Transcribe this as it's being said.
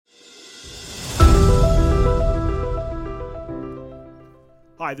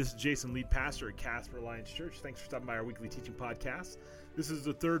Hi, this is Jason, lead pastor at Casper Alliance Church. Thanks for stopping by our weekly teaching podcast. This is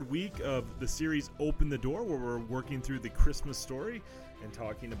the third week of the series Open the Door, where we're working through the Christmas story and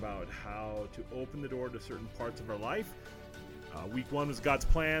talking about how to open the door to certain parts of our life. Week 1 was God's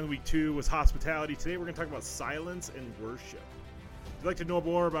plan. Week 2 was hospitality. Today we're going to talk about silence and worship. If you'd like to know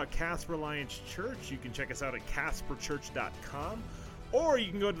more about Casper Alliance Church, you can check us out at casperchurch.com. Or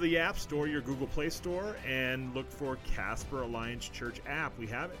you can go to the App Store, your Google Play Store, and look for Casper Alliance Church app. We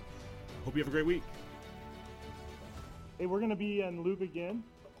have it. Hope you have a great week. Hey, we're going to be in Luke again.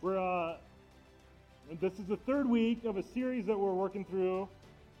 This is the third week of a series that we're working through,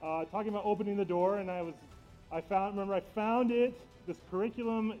 talking about opening the door. And I found this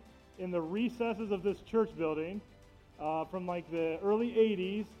curriculum in the recesses of this church building from like the early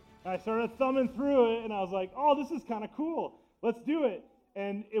 80s. And I started thumbing through it, and I was like, oh, this is kind of cool. Let's do it.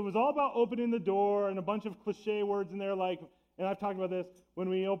 And it was all about opening the door and a bunch of cliche words in there, like, and I've talked about this,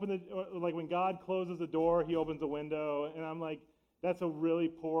 when God closes the door, he opens the window. And I'm like, that's a really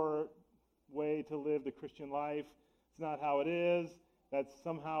poor way to live the Christian life. It's not how it is. That's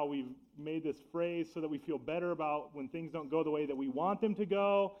somehow we've made this phrase so that we feel better about when things don't go the way that we want them to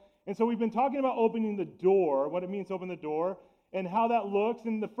go. And so we've been talking about opening the door, what it means to open the door, and how that looks.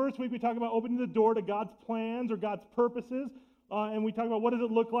 And the first week we talked about opening the door to God's plans or God's purposes. And we talk about what does it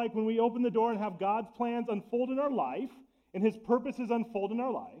look like when we open the door and have God's plans unfold in our life and his purposes unfold in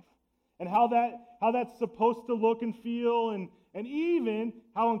our life, and how that's supposed to look and feel, and even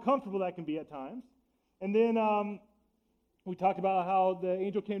how uncomfortable that can be at times. And then we talked about how the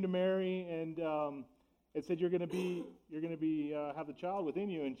angel came to Mary and it said, you're going to have the child within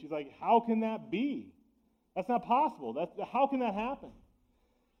you. And she's like, how can that be? That's not possible. How can that happen?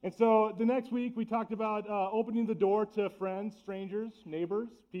 And so the next week we talked about opening the door to friends, strangers, neighbors,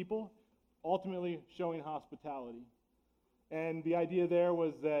 people, ultimately showing hospitality. And the idea there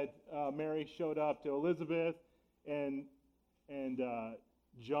was that Mary showed up to Elizabeth, and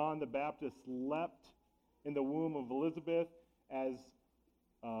John the Baptist leapt in the womb of Elizabeth as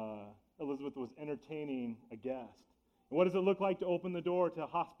Elizabeth was entertaining a guest. And what does it look like to open the door to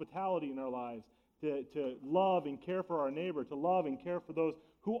hospitality in our lives? To love and care for our neighbor, to love and care for those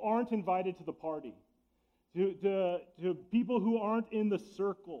who aren't invited to the party, to people who aren't in the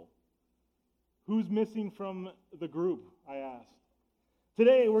circle. Who's missing from the group, I asked.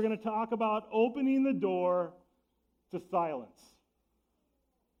 Today, we're going to talk about opening the door to silence.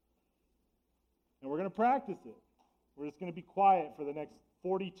 And we're going to practice it. We're just going to be quiet for the next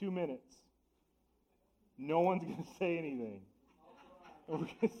 42 minutes. No one's going to say anything. And we're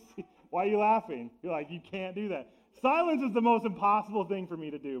going to see. Why are you laughing? You're like, you can't do that. Silence is the most impossible thing for me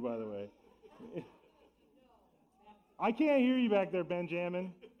to do, by the way. I can't hear you back there,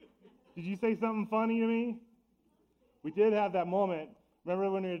 Benjamin. Did you say something funny to me? We did have that moment. Remember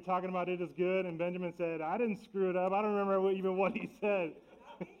when we were talking about it is good, and Benjamin said, I didn't screw it up. I don't remember even what he said.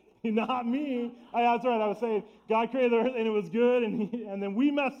 Not me. That's right. I was saying, God created the earth, and it was good, and then we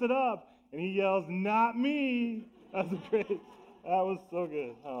messed it up. And he yells, not me. That was so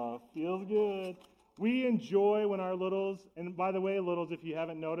good. Feels good. We enjoy when our littles, and by the way, littles, if you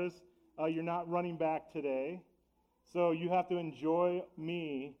haven't noticed, you're not running back today. So you have to enjoy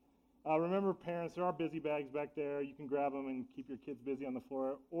me. Remember, parents, there are busy bags back there. You can grab them and keep your kids busy on the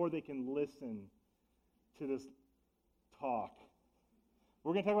floor, or they can listen to this talk.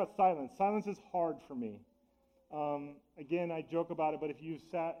 We're going to talk about silence. Silence is hard for me. Again, I joke about it, but if you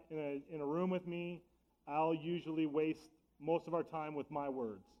sat in a room with me, I'll usually waste most of our time with my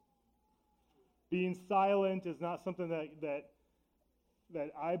words. Being silent is not something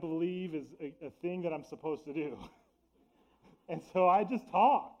that I believe is a thing that I'm supposed to do. And so I just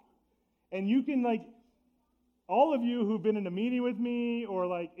talk. And you can, all of you who've been in a meeting with me, or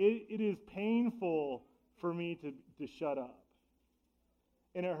it is painful for me to shut up.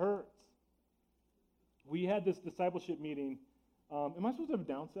 And it hurts. We had this discipleship meeting. Am I supposed to have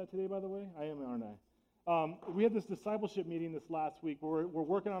announced that today, by the way? I am, aren't I? We had this discipleship meeting this last week where we're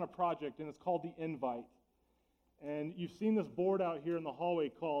working on a project, and it's called The Invite. And you've seen this board out here in the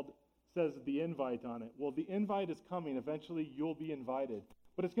hallway says The Invite on it. Well, The Invite is coming. Eventually, you'll be invited.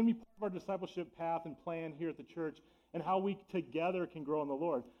 But it's going to be part of our discipleship path and plan here at the church and how we together can grow in the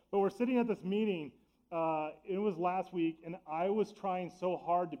Lord. But we're sitting at this meeting. It was last week, and I was trying so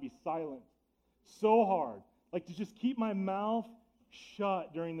hard to be silent. So hard. To just keep my mouth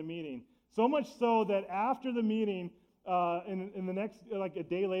shut during the meeting. So much so that after the meeting, in the next, a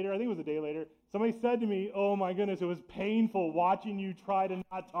day later, I think it was a day later, somebody said to me, oh my goodness, it was painful watching you try to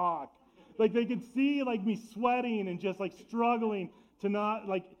not talk. They could see me sweating and just struggling to not,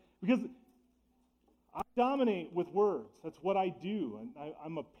 because I dominate with words. That's what I do. And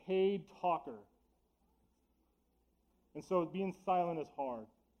I'm a paid talker. And so being silent is hard.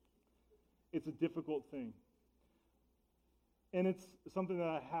 It's a difficult thing. And it's something that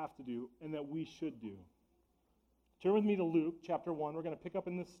I have to do and that we should do. Turn with me to Luke chapter 1. We're going to pick up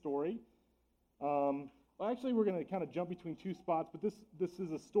in this story. Actually, we're going to kind of jump between two spots, but this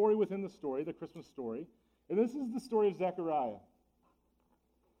is a story within the story, the Christmas story. And this is the story of Zechariah.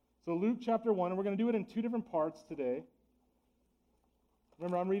 So Luke chapter 1, and we're going to do it in two different parts today.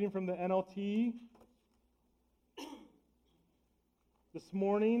 Remember, I'm reading from the NLT this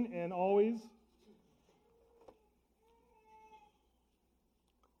morning and always.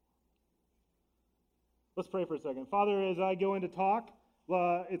 Let's pray for a second. Father, as I go into talk,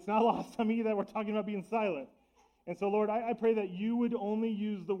 it's not lost on me that we're talking about being silent. And so, Lord, I pray that you would only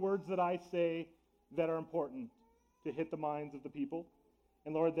use the words that I say that are important to hit the minds of the people.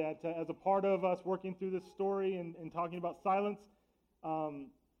 And, Lord, that as a part of us working through this story and talking about silence,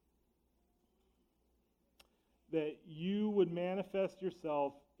 that you would manifest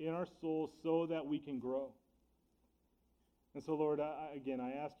yourself in our souls so that we can grow. And so, Lord, I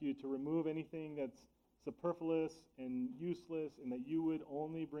ask you to remove anything that's superfluous and useless, and that you would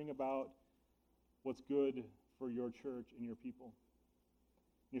only bring about what's good for your church and your people.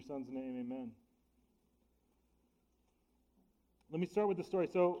 In your Son's name, amen. Let me start with the story.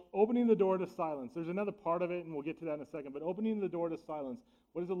 So, opening the door to silence. There's another part of it, and we'll get to that in a second. But opening the door to silence.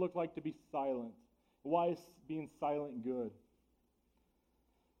 What does it look like to be silent? Why is being silent good?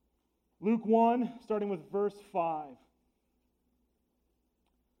 Luke 1, starting with verse 5.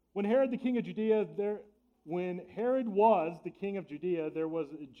 When Herod was the king of Judea, there was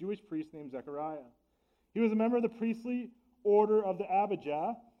a Jewish priest named Zechariah. He was a member of the priestly order of the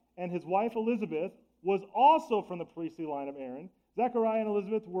Abijah, and his wife Elizabeth was also from the priestly line of Aaron. Zechariah and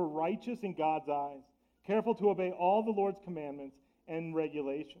Elizabeth were righteous in God's eyes, careful to obey all the Lord's commandments and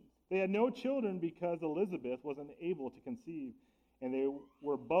regulations. They had no children because Elizabeth was unable to conceive, and they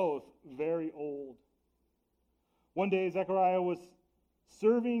were both very old. One day, Zechariah was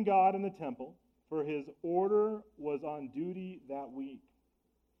serving God in the temple, for his order was on duty that week.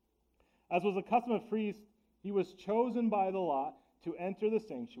 As was the custom of priests, he was chosen by the lot to enter the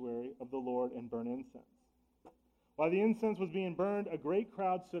sanctuary of the Lord and burn incense. While the incense was being burned, a great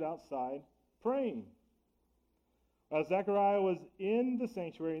crowd stood outside praying. As Zechariah was in the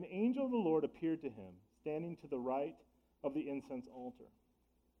sanctuary, an angel of the Lord appeared to him, standing to the right of the incense altar.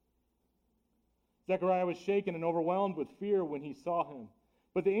 Zechariah was shaken and overwhelmed with fear when he saw him.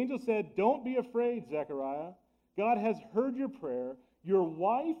 But the angel said, "Don't be afraid, Zechariah. God has heard your prayer. Your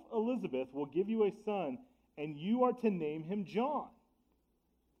wife Elizabeth will give you a son, and you are to name him John.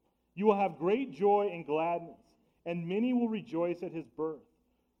 You will have great joy and gladness, and many will rejoice at his birth.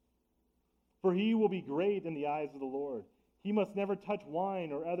 For he will be great in the eyes of the Lord. He must never touch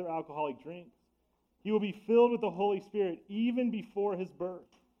wine or other alcoholic drinks. He will be filled with the Holy Spirit even before his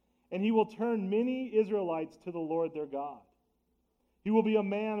birth, and he will turn many Israelites to the Lord their God. He will be a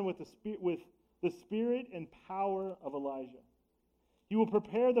man with the spirit and power of Elijah. He will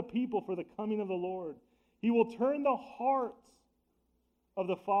prepare the people for the coming of the Lord. He will turn the hearts of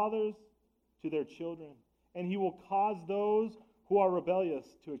the fathers to their children, and he will cause those who are rebellious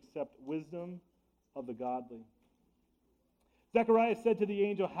to accept wisdom of the godly." Zechariah said to the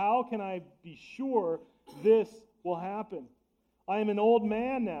angel, "How can I be sure this will happen? I am an old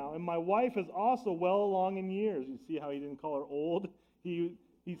man now, and my wife is also well along in years." You see how he didn't call her old? He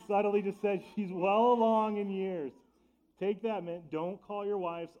subtly just said she's well along in years. Take that, man. Don't call your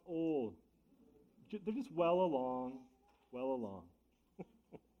wives old. They're just well along.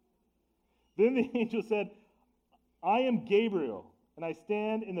 Then the angel said, "I am Gabriel, and I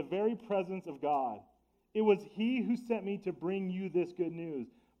stand in the very presence of God. It was he who sent me to bring you this good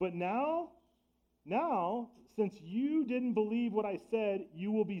news. But now, since you didn't believe what I said,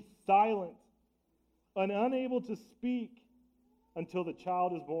 you will be silent and unable to speak until the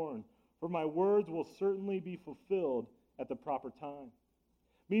child is born, for my words will certainly be fulfilled at the proper time."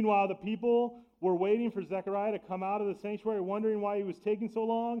 Meanwhile, the people were waiting for Zechariah to come out of the sanctuary, wondering why he was taking so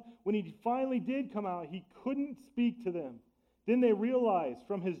long. When he finally did come out, he couldn't speak to them. Then they realized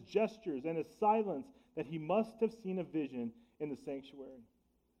from his gestures and his silence that he must have seen a vision in the sanctuary.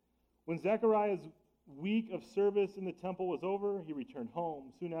 When Zechariah's week of service in the temple was over, he returned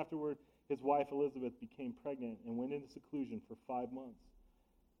home. Soon afterward, his wife Elizabeth became pregnant and went into seclusion for 5 months.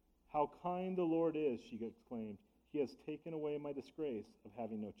 "How kind the Lord is," she exclaimed. "He has taken away my disgrace of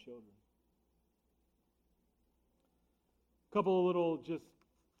having no children." A couple of little, just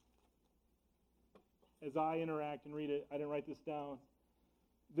as I interact and read it, I didn't write this down.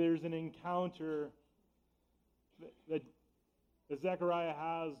 There's an encounter that Zechariah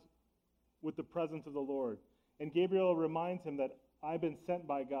has with the presence of the Lord. And Gabriel reminds him that I've been sent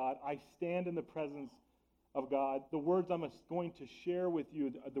by God. I stand in the presence of God. The words I'm going to share with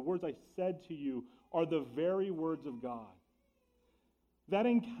you, the words I said to you, are the very words of God. That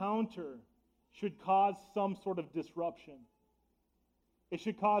encounter should cause some sort of disruption. It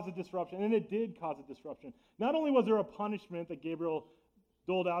should cause a disruption, and it did cause a disruption. Not only was there a punishment that Gabriel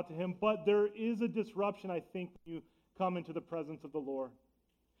doled out to him, but there is a disruption, I think, when you come into the presence of the Lord.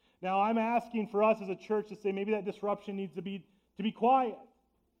 Now, I'm asking for us as a church to say maybe that disruption needs to be quiet,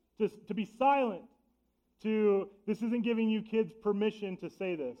 to be silent. This isn't giving you kids permission to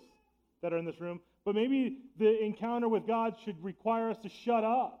say this that are in this room, but maybe the encounter with God should require us to shut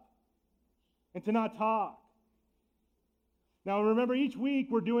up and to not talk. Now, remember, each week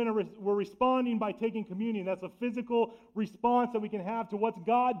we're responding by taking communion. That's a physical response that we can have to what's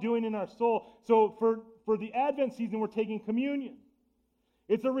God doing in our soul. So for the Advent season, we're taking communion.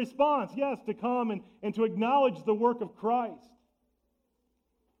 It's a response, yes, to come and to acknowledge the work of Christ.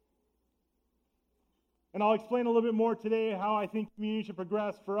 And I'll explain a little bit more today how I think communion should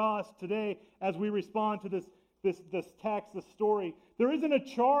progress for us today as we respond to this text, this story. There isn't a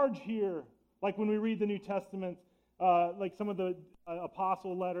charge here, like when we read the New Testament, like some of the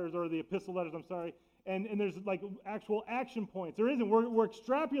apostle letters or the epistle letters, and there's like actual action points. There isn't. We're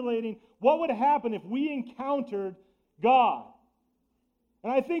extrapolating what would happen if we encountered God.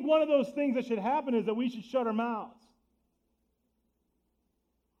 And I think one of those things that should happen is that we should shut our mouths.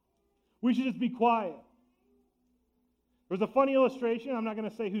 We should just be quiet. There's a funny illustration. I'm not going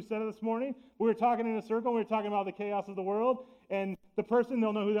to say who said it this morning. We were talking in a circle. We were talking about the chaos of the world. And the person,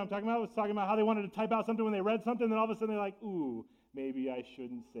 they'll know who I'm talking about, was talking about how they wanted to type out something when they read something. And then all of a sudden they're like, ooh, maybe I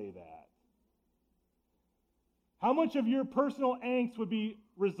shouldn't say that. How much of your personal angst would be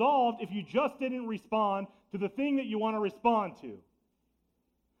resolved if you just didn't respond to the thing that you want to respond to?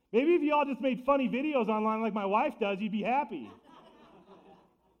 Maybe if you all just made funny videos online like my wife does, you'd be happy.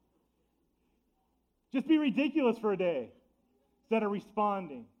 Just be ridiculous for a day instead of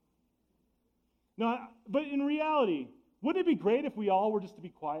responding. No, but in reality, wouldn't it be great if we all were just to be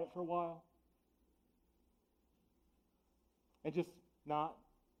quiet for a while? And just not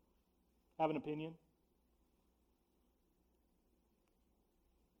have an opinion?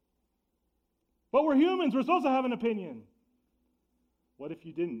 But we're humans, we're supposed to have an opinion. What if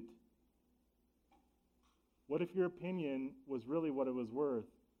you didn't? What if your opinion was really what it was worth,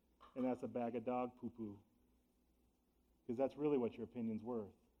 and that's a bag of dog poo-poo? Because that's really what your opinion's worth.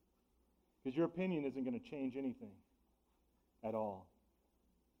 Because your opinion isn't going to change anything at all.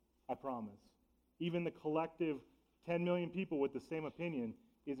 I promise. Even the collective 10 million people with the same opinion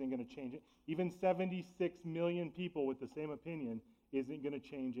isn't going to change it. Even 76 million people with the same opinion isn't going to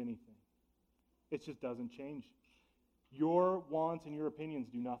change anything. It just doesn't change. Your wants and your opinions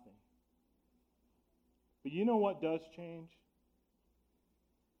do nothing. But you know what does change?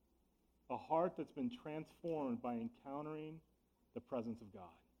 A heart that's been transformed by encountering the presence of God.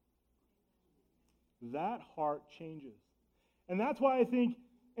 That heart changes. And that's why I think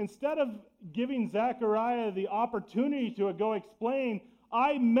instead of giving Zechariah the opportunity to go explain,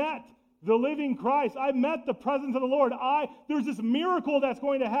 I met the living Christ. I met the presence of the Lord. There's this miracle that's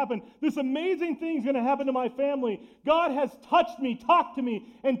going to happen. This amazing thing's going to happen to my family. God has touched me, talked to me,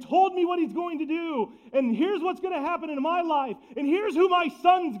 and told me what he's going to do. And here's what's going to happen in my life. And here's who my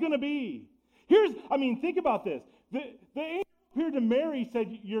son's going to be. Think about this. The angel appeared to Mary,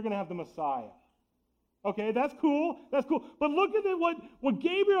 said, you're going to have the Messiah. Okay, that's cool. That's cool. But look at what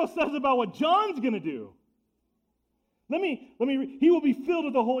Gabriel says about what John's going to do. Let me read. He will be filled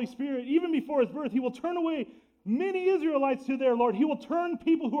with the Holy Spirit. Even before his birth, he will turn away many Israelites to their Lord. He will turn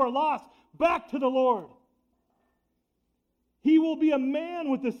people who are lost back to the Lord. He will be a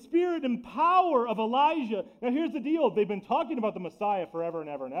man with the spirit and power of Elijah. Now here's the deal. They've been talking about the Messiah forever and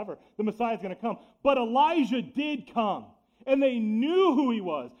ever and ever. The Messiah is going to come. But Elijah did come. And they knew who he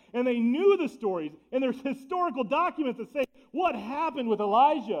was. And they knew the stories. And there's historical documents that say what happened with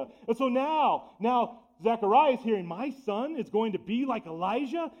Elijah. And so now Zechariah is hearing, my son is going to be like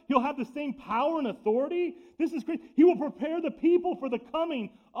Elijah? He'll have the same power and authority? This is great. He will prepare the people for the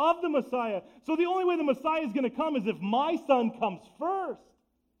coming of the Messiah. So the only way the Messiah is going to come is if my son comes first.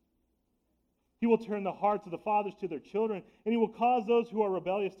 He will turn the hearts of the fathers to their children, and he will cause those who are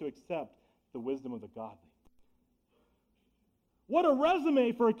rebellious to accept the wisdom of the godly. What a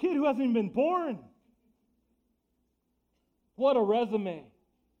resume for a kid who hasn't even been born. What a resume.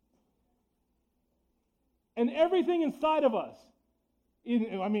 And everything inside of us,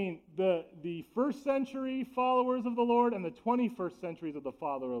 the first century followers of the Lord and the 21st centuries of the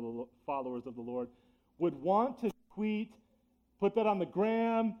followers of the Lord, would want to tweet, put that on the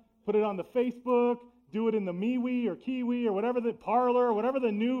gram, put it on the Facebook, do it in the MeWe or Kiwi or whatever the Parlor or whatever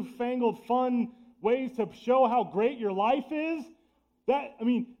the newfangled fun ways to show how great your life is.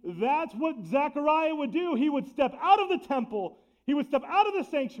 That's what Zechariah would do. He would step out of the temple, he would step out of the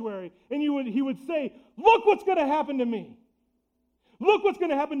sanctuary, and he would say, look what's going to happen to me. Look what's going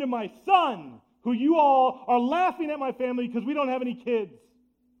to happen to my son, who you all are laughing at my family because we don't have any kids.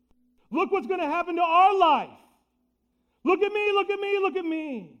 Look what's going to happen to our life. Look at me, look at me, look at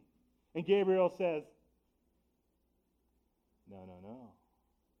me. And Gabriel says, no.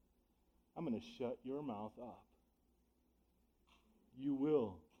 I'm going to shut your mouth up. You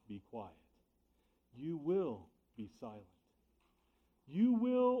will be quiet. You will be silent. You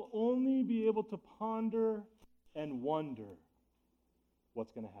will only be able to ponder and wonder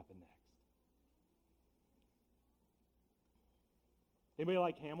what's going to happen next. Anybody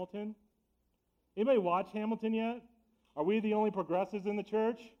like Hamilton? Anybody watch Hamilton yet? Are we the only progressives in the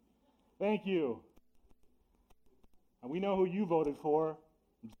church? Thank you. And we know who you voted for.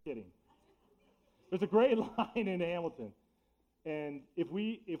 I'm just kidding. There's a great line in Hamilton. And if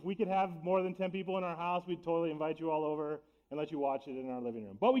we could have more than 10 people in our house, we'd totally invite you all over and let you watch it in our living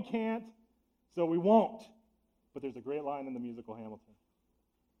room. But we can't, so we won't. But there's a great line in the musical Hamilton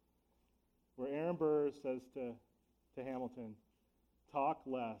where Aaron Burr says to Hamilton, talk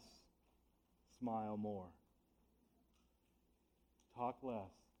less, smile more. Talk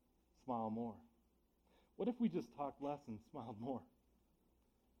less, smile more. What if we just talked less and smiled more?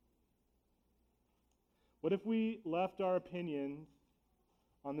 What if we left our opinions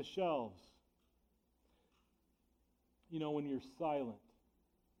on the shelves? You know, when you're silent,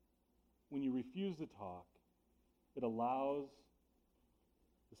 when you refuse to talk, it allows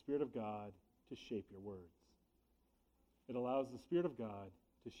the Spirit of God to shape your words. It allows the Spirit of God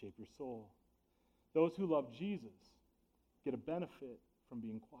to shape your soul. Those who love Jesus get a benefit from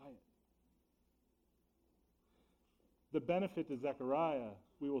being quiet. The benefit to Zechariah,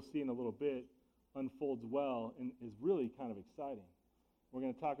 we will see in a little bit, unfolds well and is really kind of exciting. We're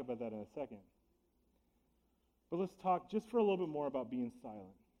going to talk about that in a second. But let's talk just for a little bit more about being silent.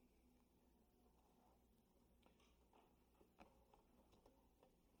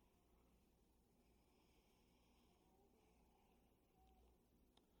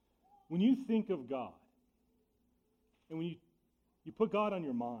 When you think of God, and when you put God on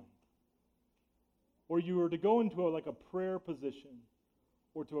your mind, or you were to go into a prayer position,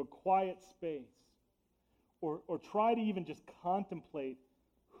 or to a quiet space, or try to even just contemplate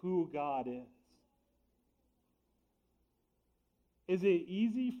who God is it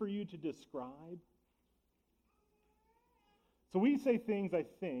easy for you to describe? So we say things, I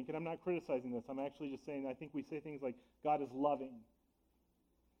think, and I'm not criticizing this, I'm actually just saying I think we say things like God is loving,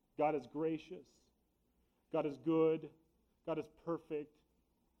 God is gracious, God is good, God is perfect.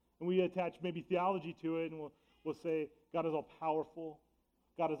 And we attach maybe theology to it, and we'll say God is all powerful,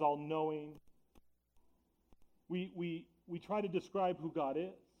 God is all knowing. We try to describe who God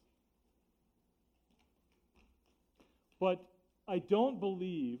is. But I don't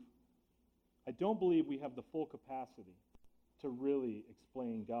believe we have the full capacity to really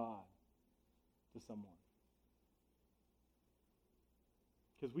explain God to someone.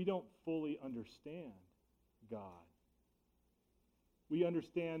 Because we don't fully understand God. We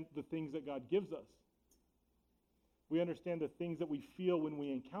understand the things that God gives us. We understand the things that we feel when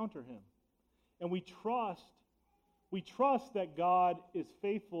we encounter Him. And we trust that God is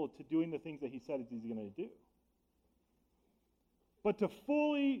faithful to doing the things that He said He's going to do. But to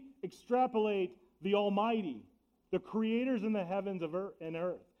fully extrapolate the Almighty, the creators in the heavens and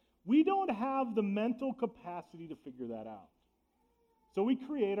earth, we don't have the mental capacity to figure that out. So we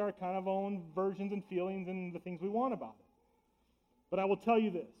create our kind of own versions and feelings and the things we want about it. But I will tell you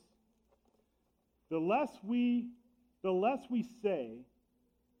this. The less we say,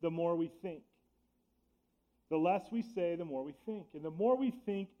 the more we think. The less we say, the more we think. And the more we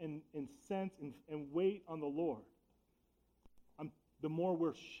think and sense and wait on the Lord, the more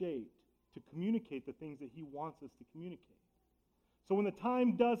we're shaped to communicate the things that He wants us to communicate. So when the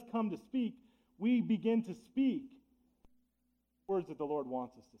time does come to speak, we begin to speak words that the Lord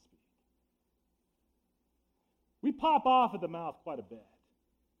wants us to speak. We pop off at the mouth quite a bit.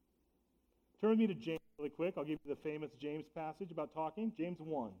 Turn with me to James really quick. I'll give you the famous James passage about talking. James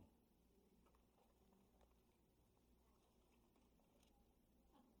 1.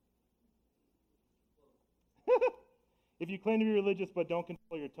 If you claim to be religious but don't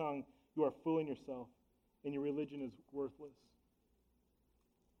control your tongue, you are fooling yourself, and your religion is worthless.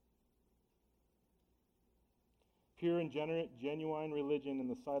 Pure and genuine religion in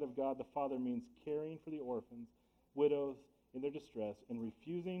the sight of God the Father means caring for the orphans, widows in their distress, and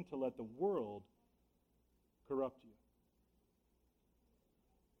refusing to let the world corrupt you.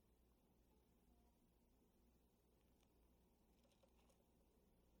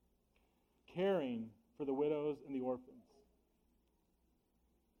 Caring for the widows and the orphans.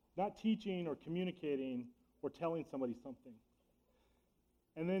 Not teaching or communicating or telling somebody something.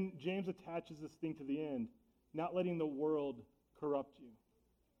 And then James attaches this thing to the end, not letting the world corrupt you.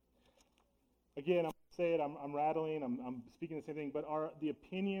 Again, I'm going to say it, I'm rattling, I'm speaking the same thing, but the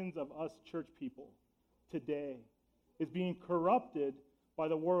opinions of us church people today is being corrupted by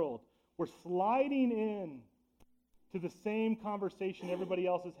the world. We're sliding in to the same conversation everybody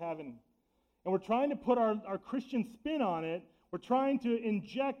else is having. And we're trying to put our Christian spin on it. We're trying to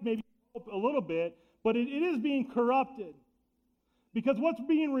inject maybe a little bit, but it is being corrupted. Because what's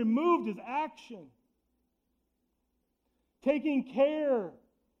being removed is action. Taking care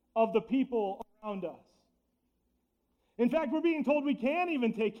of the people around us. In fact, we're being told we can't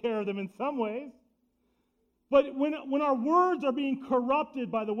even take care of them in some ways. But when our words are being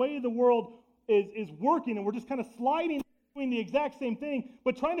corrupted by the way the world is working, and we're just kind of sliding, doing the exact same thing,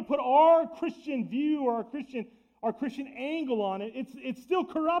 but trying to put our Christian view or our Christian angle on it, it's still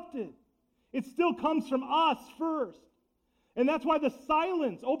corrupted. It still comes from us first. And that's why the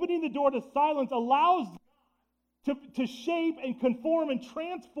silence, opening the door to silence, allows to shape and conform and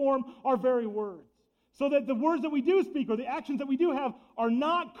transform our very words. So that the words that we do speak or the actions that we do have are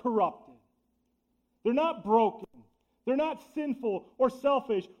not corrupted. They're not broken. They're not sinful or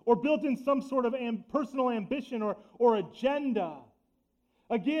selfish or built in some sort of personal ambition or agenda.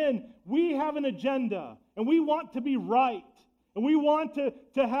 Again, we have an agenda, and we want to be right, and we want to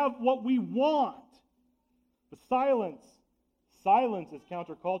have what we want. But silence is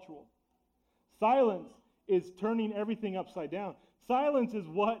countercultural. Silence is turning everything upside down. Silence is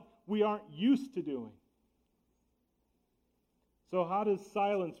what we aren't used to doing. So how does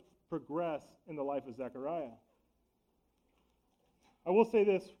silence progress in the life of Zechariah? I will say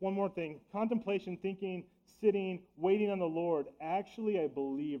this, one more thing. Contemplation, thinking, sitting, waiting on the Lord, actually, I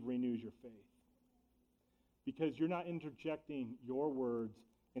believe, renews your faith. Because you're not interjecting your words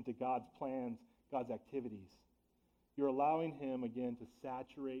into God's plans, God's activities. You're allowing Him, again, to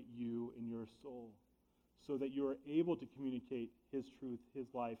saturate you in your soul so that you are able to communicate His truth, His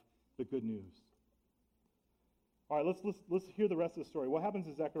life, the good news. All right, let's hear the rest of the story. What happens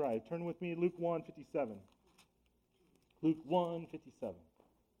to Zechariah? Turn with me, Luke 1:57. Luke 1:57.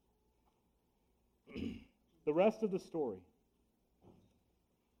 The rest of the story.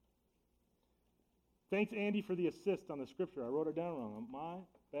 Thanks, Andy, for the assist on the scripture. I wrote it down wrong. My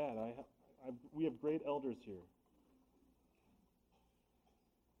bad. We have great elders here.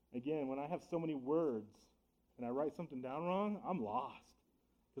 Again, when I have so many words and I write something down wrong, I'm lost.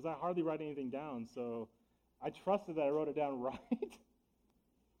 Because I hardly write anything down, so I trusted that I wrote it down right.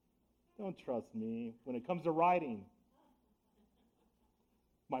 Don't trust me when it comes to writing.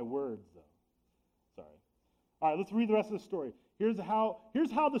 My words, though. Sorry. All right, let's read the rest of the story. Here's how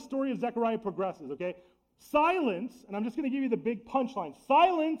the story of Zechariah progresses, okay? Silence, and I'm just going to give you the big punchline.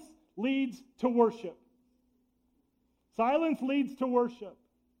 Silence leads to worship. Silence leads to worship.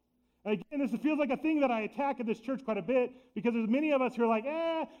 And again, this feels like a thing that I attack at this church quite a bit because there's many of us who are like,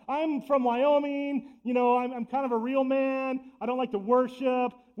 I'm from Wyoming, I'm kind of a real man. I don't like to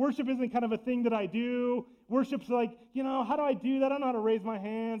worship. Worship isn't kind of a thing that I do. Worship's like, how do I do that? I don't know how to raise my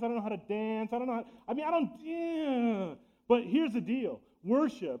hands. I don't know how to dance. But here's the deal.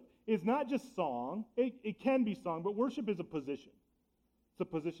 Worship is not just song. It can be song, but worship is a position. It's a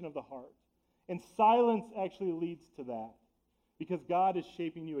position of the heart. And silence actually leads to that. Because God is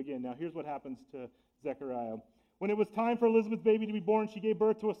shaping you again. Now, here's what happens to Zechariah. When it was time for Elizabeth's baby to be born, she gave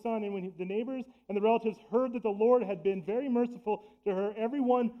birth to a son. And when the neighbors and the relatives heard that the Lord had been very merciful to her,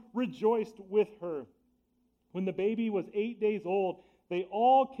 everyone rejoiced with her. When the baby was 8 days old, they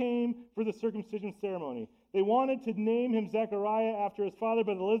all came for the circumcision ceremony. They wanted to name him Zechariah after his father,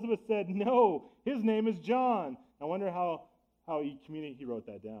 but Elizabeth said, no, his name is John. I wonder how he wrote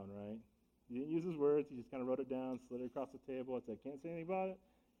that down, right? He didn't use his words. He just kind of wrote it down, slid it across the table, and said, can't say anything about it.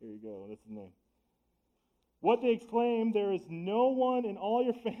 Here you go. That's his name. What they exclaimed, there is no one in all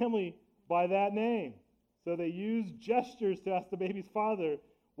your family by that name. So they used gestures to ask the baby's father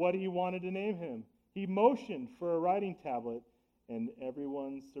what he wanted to name him. He motioned for a writing tablet, and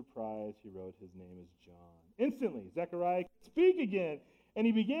everyone's surprised he wrote his name as John. Instantly, Zechariah could speak again, and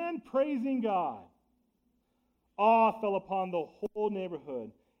he began praising God. Awe fell upon the whole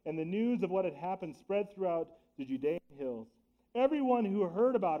neighborhood, and the news of what had happened spread throughout the Judean hills. Everyone who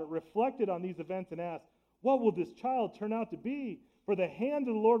heard about it reflected on these events and asked, What will this child turn out to be? For the hand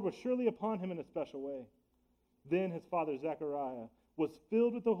of the Lord was surely upon him in a special way. Then his father Zechariah was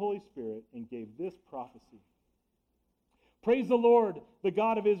filled with the Holy Spirit and gave this prophecy. Praise the Lord, the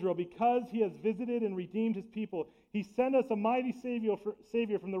God of Israel, because he has visited and redeemed his people. He sent us a mighty Savior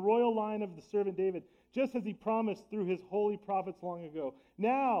from the royal line of the servant David, just as he promised through his holy prophets long ago.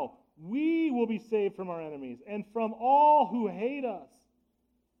 Now we will be saved from our enemies and from all who hate us.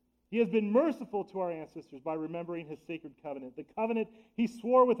 He has been merciful to our ancestors by remembering his sacred covenant, the covenant he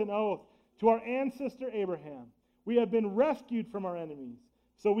swore with an oath to our ancestor Abraham. We have been rescued from our enemies,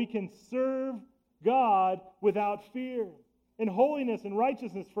 so we can serve God without fear, in holiness and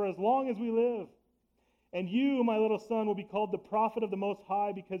righteousness for as long as we live. And you, my little son, will be called the prophet of the Most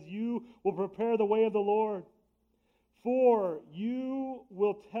High, because you will prepare the way of the Lord. For you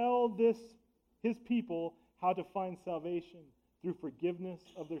will tell his people how to find salvation through forgiveness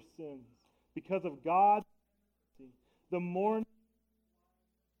of their sins, because of God's mercy, the morning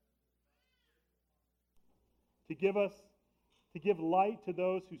to give light to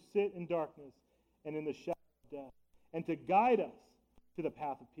those who sit in darkness and in the shadow of death, and to guide us to the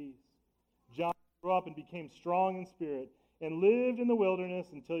path of peace. John grew up and became strong in spirit, and lived in the wilderness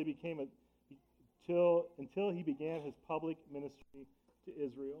until he began his public ministry to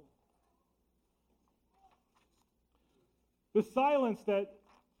Israel. The silence that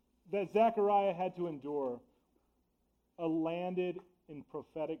Zechariah had to endure landed in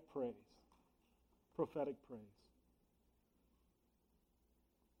prophetic praise. Prophetic praise.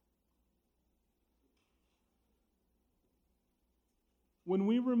 When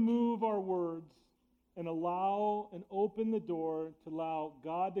we remove our words and allow and open the door to allow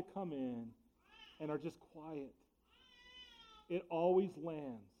God to come in and are just quiet, it always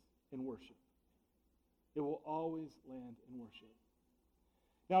lands in worship. It will always land in worship.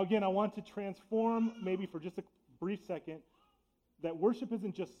 Now again, I want to transform, maybe for just a brief second, that worship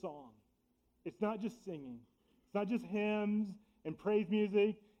isn't just song. It's not just singing. It's not just hymns and praise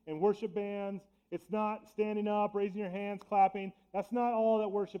music and worship bands. It's not standing up, raising your hands, clapping. That's not all that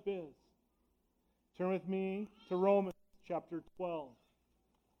worship is. Turn with me to Romans chapter 12.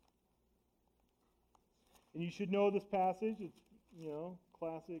 And you should know this passage. It's,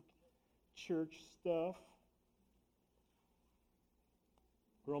 classic church stuff.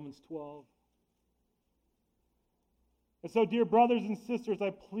 Romans 12. And so, dear brothers and sisters,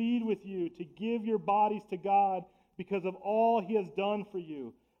 I plead with you to give your bodies to God because of all he has done for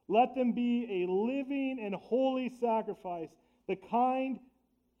you. Let them be a living and holy sacrifice, the kind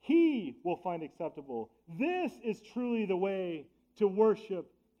he will find acceptable. This is truly the way to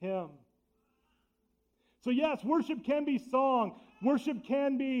worship him. So yes, worship can be song. Worship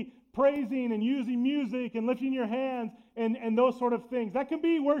can be praising and using music and lifting your hands and those sort of things. That can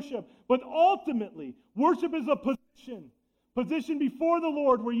be worship. But ultimately, worship is a position before the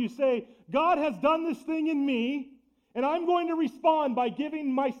Lord where you say, God has done this thing in me, and I'm going to respond by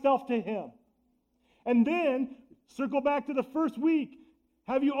giving myself to him. And then, circle back to the first week.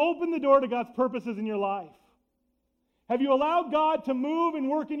 Have you opened the door to God's purposes in your life? Have you allowed God to move and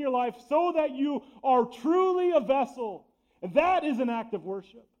work in your life so that you are truly a vessel? And that is an act of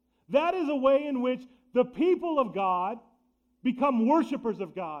worship. That is a way in which the people of God become worshipers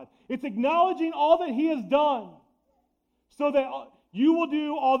of God. It's acknowledging all that he has done so that you will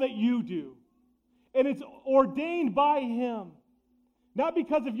do all that you do. And it's ordained by him. Not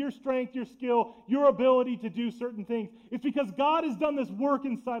because of your strength, your skill, your ability to do certain things. It's because God has done this work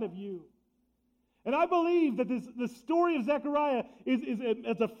inside of you. And I believe that the story of Zechariah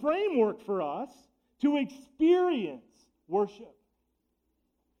is a framework for us to experience worship.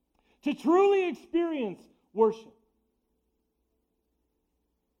 To truly experience worship.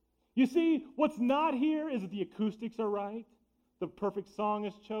 You see, what's not here is that the acoustics are right. The perfect song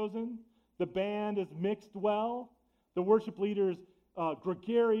is chosen. The band is mixed well. The worship leader is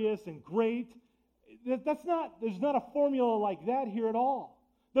gregarious and great. There's not a formula like that here at all.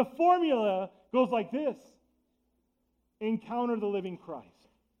 The formula goes like this. Encounter the living Christ.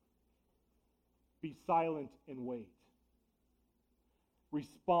 Be silent and wait.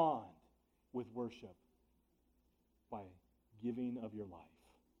 Respond with worship by giving of your life.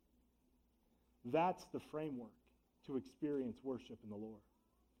 That's the framework to experience worship in the Lord.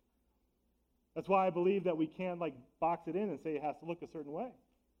 That's why I believe that we can't box it in and say it has to look a certain way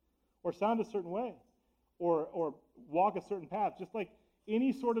or sound a certain way or walk a certain path. Just like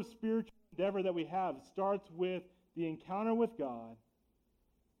any sort of spiritual endeavor that we have starts with the encounter with God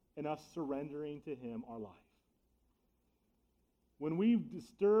and us surrendering to him our life. When we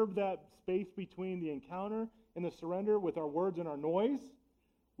disturb that space between the encounter and the surrender with our words and our noise,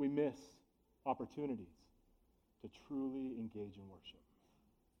 we miss opportunities to truly engage in worship.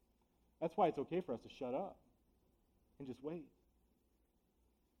 That's why it's okay for us to shut up and just wait.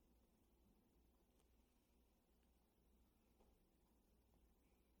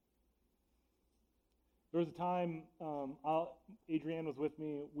 There was a time, Adrienne was with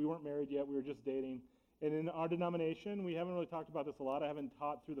me. We weren't married yet. We were just dating. And in our denomination, we haven't really talked about this a lot. I haven't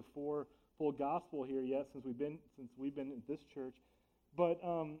taught through the fourfold gospel here yet since we've been at this church. But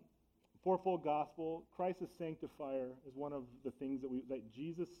fourfold gospel, Christ as sanctifier is one of the things that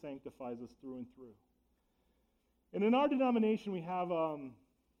Jesus sanctifies us through and through. And in our denomination, we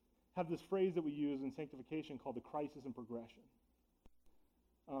have this phrase that we use in sanctification called the crisis and progression.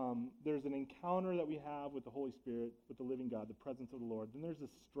 There's an encounter that we have with the Holy Spirit, with the living God, the presence of the Lord. Then there's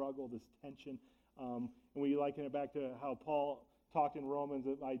this struggle, this tension, and we liken it back to how Paul talked in Romans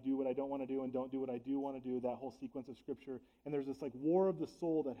that I do what I don't want to do and don't do what I do want to do, that whole sequence of Scripture. And there's this like war of the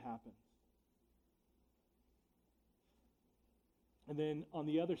soul that happens. And then on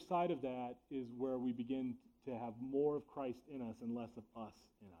the other side of that is where we begin to have more of Christ in us and less of us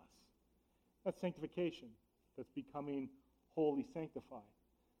in us. That's sanctification. That's becoming wholly sanctified.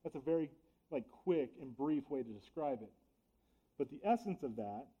 That's a very quick and brief way to describe it. But the essence of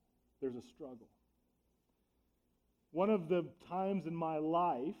that, there's a struggle. One of the times in my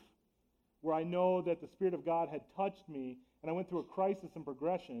life where I know that the Spirit of God had touched me and I went through a crisis and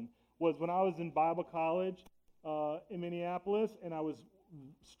progression was when I was in Bible college in Minneapolis, and I was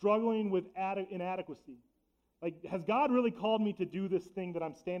struggling with inadequacy. Has God really called me to do this thing that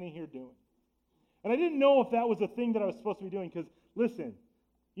I'm standing here doing? And I didn't know if that was a thing that I was supposed to be doing because, listen,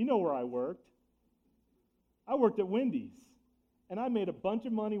 you know where I worked. I worked at Wendy's, and I made a bunch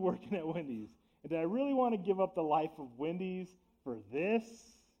of money working at Wendy's. And did I really want to give up the life of Wendy's for this?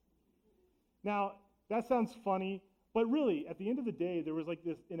 Now, that sounds funny, but really, at the end of the day, there was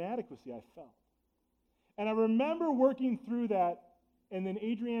this inadequacy I felt. And I remember working through that, and then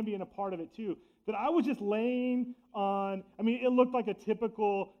Adrienne being a part of it too, that I was just laying on, it looked like a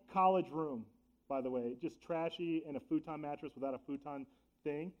typical college room, by the way, just trashy and a futon mattress without a futon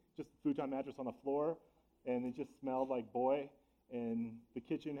thing, just a futon mattress on the floor, and it just smelled like boy, and the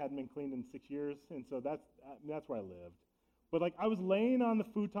kitchen hadn't been cleaned in 6 years, and so that's where I lived. But I was laying on the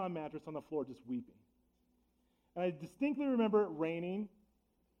futon mattress on the floor just weeping. And I distinctly remember it raining,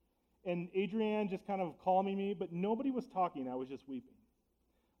 and Adrienne just kind of calming me, but nobody was talking. I was just weeping.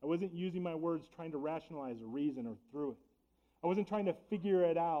 I wasn't using my words trying to rationalize or reason or through it. I wasn't trying to figure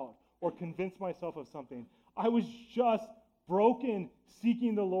it out or convince myself of something. I was just broken,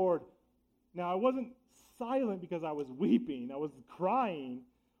 seeking the Lord. Now, I wasn't silent because I was weeping. I was crying,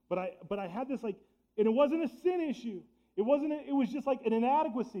 but I had this and it wasn't a sin issue. It was just an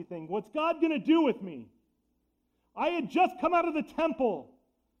inadequacy thing. What's God going to do with me? I had just come out of the temple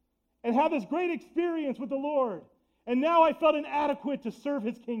and had this great experience with the Lord. And now I felt inadequate to serve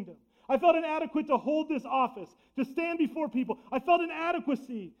his kingdom. I felt inadequate to hold this office, to stand before people. I felt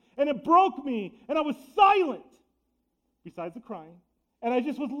inadequacy, and it broke me, and I was silent, besides the crying. And I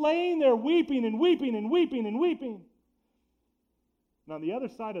just was laying there weeping and weeping and weeping and weeping. And on the other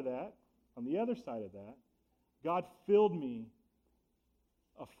side of that, God filled me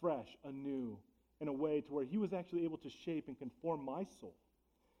afresh, anew, in a way to where he was actually able to shape and conform my soul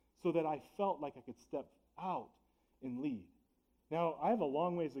so that I felt like I could step out and lead. Now, I have a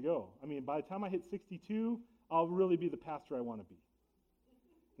long ways to go. By the time I hit 62, I'll really be the pastor I want to be.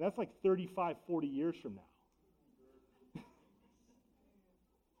 And that's 35, 40 years from now.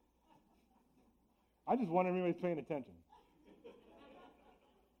 I just want everybody paying attention.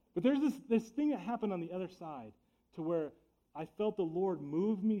 But there's this thing that happened on the other side to where I felt the Lord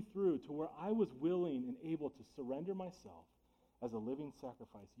move me through to where I was willing and able to surrender myself as a living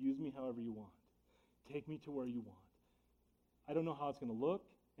sacrifice. Use me however you want. Take me to where you want. I don't know how it's going to look,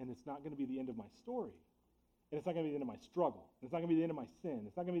 and it's not going to be the end of my story. And it's not going to be the end of my struggle. And it's not going to be the end of my sin.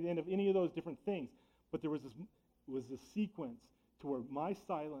 It's not going to be the end of any of those different things. But there was this sequence to where my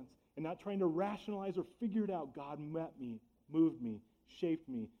silence and not trying to rationalize or figure it out, God met me, moved me, shaped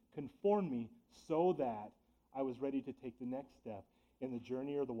me, conformed me so that I was ready to take the next step in the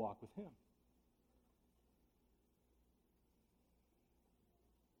journey or the walk with him.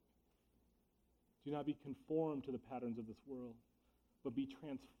 Do not be conformed to the patterns of this world, but be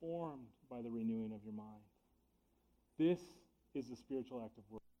transformed by the renewing of your mind. This is the spiritual act of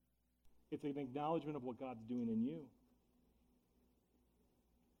worship. It's an acknowledgement of what God's doing in you.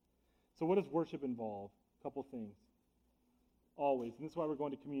 So what does worship involve? A couple things. Always, and this is why we're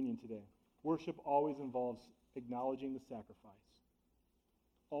going to communion today. Worship always involves acknowledging the sacrifice.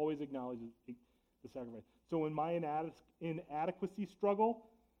 Always acknowledges the sacrifice. So in my inadequacy struggle,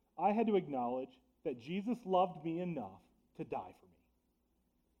 I had to acknowledge that Jesus loved me enough to die for me.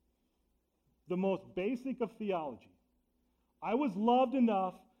 The most basic of theology. I was loved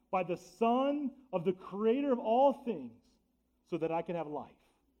enough by the Son of the Creator of all things so that I could have life.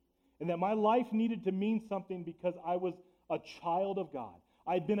 And that my life needed to mean something because I was a child of God.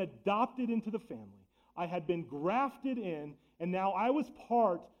 I had been adopted into the family. I had been grafted in, and now I was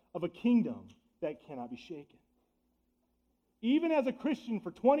part of a kingdom that cannot be shaken. Even as a Christian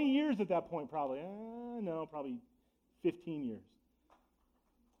for 20 years at that point, probably 15 years.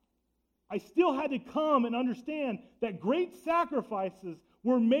 I still had to come and understand that great sacrifices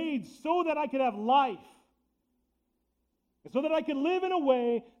were made so that I could have life. And so that I could live in a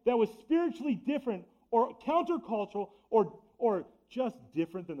way that was spiritually different or countercultural or just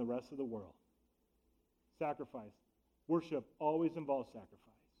different than the rest of the world. Sacrifice. Worship always involves sacrifice.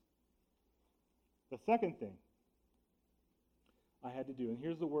 The second thing I had to do, and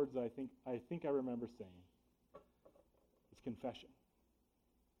here's the words that I think I remember saying. It's confession.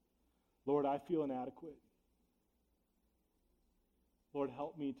 Lord, I feel inadequate. Lord,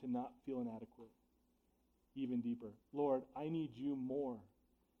 help me to not feel inadequate. Even deeper. Lord, I need you more.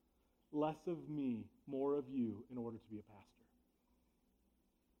 Less of me, more of you in order to be a pastor.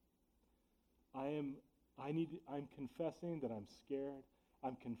 I'm confessing that I'm scared.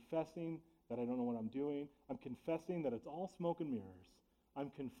 I'm confessing that I don't know what I'm doing. I'm confessing that it's all smoke and mirrors. I'm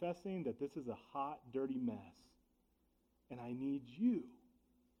confessing that this is a hot, dirty mess. And I need you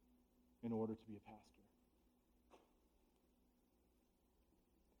in order to be a pastor.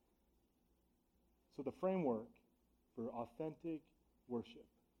 So the framework for authentic worship.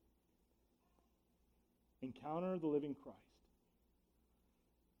 Encounter the living Christ.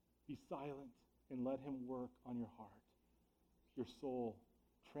 Be silent and let him work on your heart, your soul,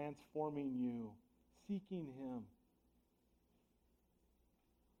 transforming you, seeking him.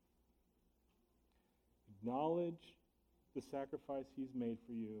 Acknowledge the sacrifice he's made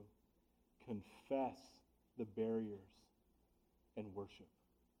for you. Confess the barriers and worship.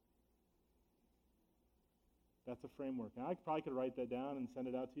 That's a framework. Now, I probably could write that down and send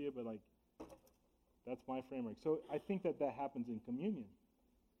it out to you, but that's my framework. So I think that happens in communion.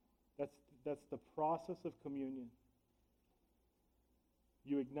 That's the process of communion.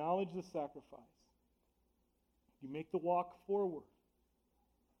 You acknowledge the sacrifice. You make the walk forward,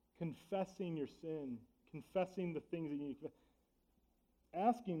 confessing your sin, confessing the things that you need to confess,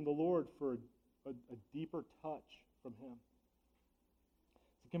 asking the Lord for a deeper touch from him.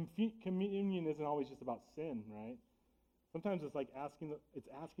 So communion isn't always just about sin, right? Sometimes it's like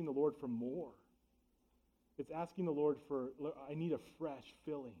asking the Lord for more. It's asking the Lord for, I need a fresh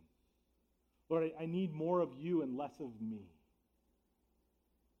filling. Lord, I need more of you and less of me.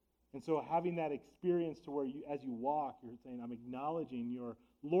 And so having that experience to where you, as you walk, you're saying, I'm acknowledging your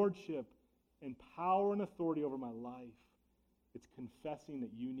lordship and power and authority over my life. It's confessing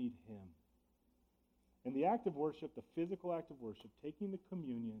that you need him. And the act of worship, the physical act of worship, taking the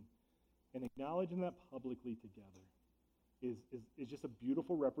communion and acknowledging that publicly together is just a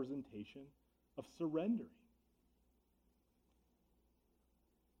beautiful representation of surrendering.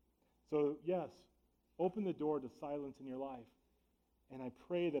 So yes, open the door to silence in your life. And I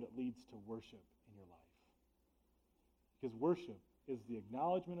pray that it leads to worship in your life. Because worship is the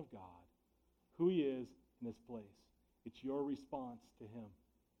acknowledgement of God, who he is in this place. It's your response to him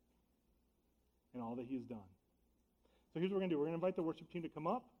and all that he has done. So here's what we're going to do. We're going to invite the worship team to come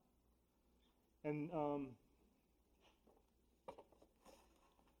up. And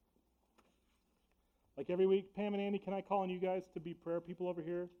like every week, Pam and Andy, can I call on you guys to be prayer people over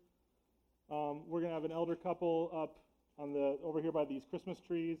here? We're going to have an elder couple up over here by these Christmas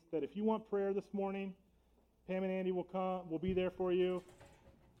trees, that if you want prayer this morning, Pam and Andy will be there for you.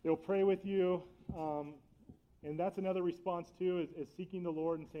 They'll pray with you. And that's another response too, is seeking the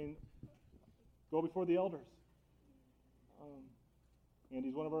Lord and saying, go before the elders.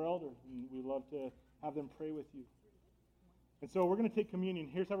 Andy's one of our elders, and we love to have them pray with you. And so we're going to take communion.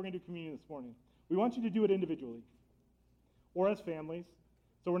 Here's how we're going to do communion this morning. We want you to do it individually or as families.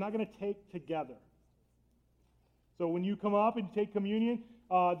 So we're not going to take together. So when you come up and you take communion,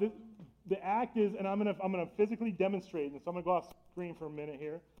 the act is, and I'm going to physically demonstrate, and so I'm going to go off screen for a minute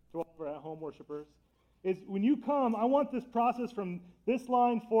here to all of our at-home worshipers, is when you come, I want this process from this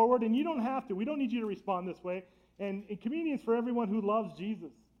line forward, and you don't have to. We don't need you to respond this way. And communion is for everyone who loves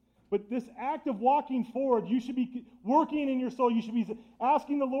Jesus. But this act of walking forward, you should be working in your soul. You should be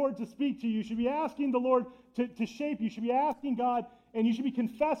asking the Lord to speak to you. You should be asking the Lord to shape you. You should be asking God, and you should be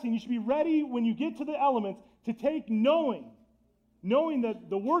confessing. You should be ready when you get to the elements to take knowing that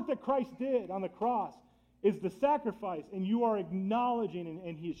the work that Christ did on the cross is the sacrifice, and you are acknowledging,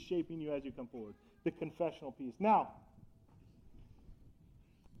 and he is shaping you as you come forward. the confessional piece. Now,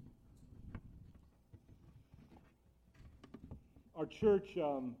 our church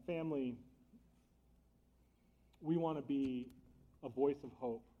family, we want to be a voice of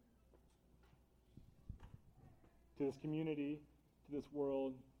hope to this community, to this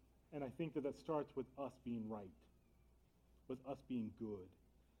world, and I think that starts with us being right, with us being good,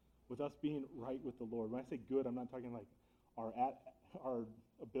 with us being right with the Lord. When I say good, I'm not talking like our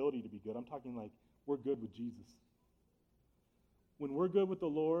ability to be good. I'm talking like we're good with Jesus. When we're good with the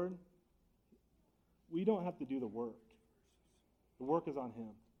Lord, we don't have to do the work. The work is on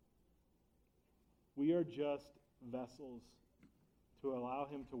Him. We are just vessels to allow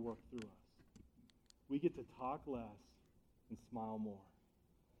Him to work through us. We get to talk less and smile more.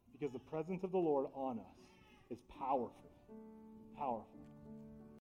 Because the presence of the Lord on us is powerful. Powerful.